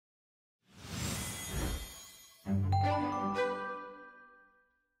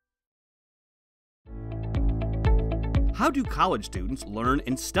How do college students learn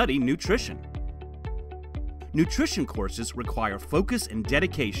and study nutrition? Nutrition courses require focus and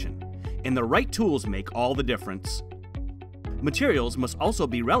dedication, and the right tools make all the difference. Materials must also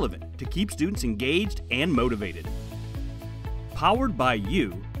be relevant to keep students engaged and motivated. Powered by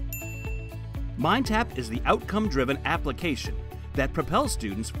you, MindTap is the outcome-driven application that propels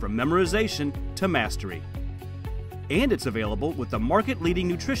students from memorization to mastery. And it's available with the market-leading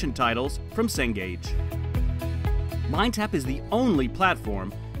nutrition titles from Cengage. MindTap is the only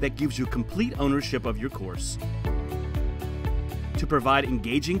platform that gives you complete ownership of your course. To provide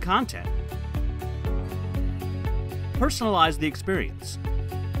engaging content, personalize the experience,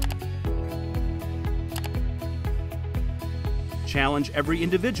 challenge every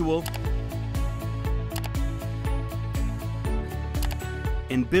individual,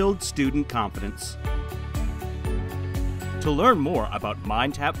 and build student confidence. To learn more about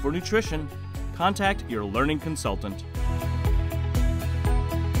MindTap for Nutrition, contact your learning consultant.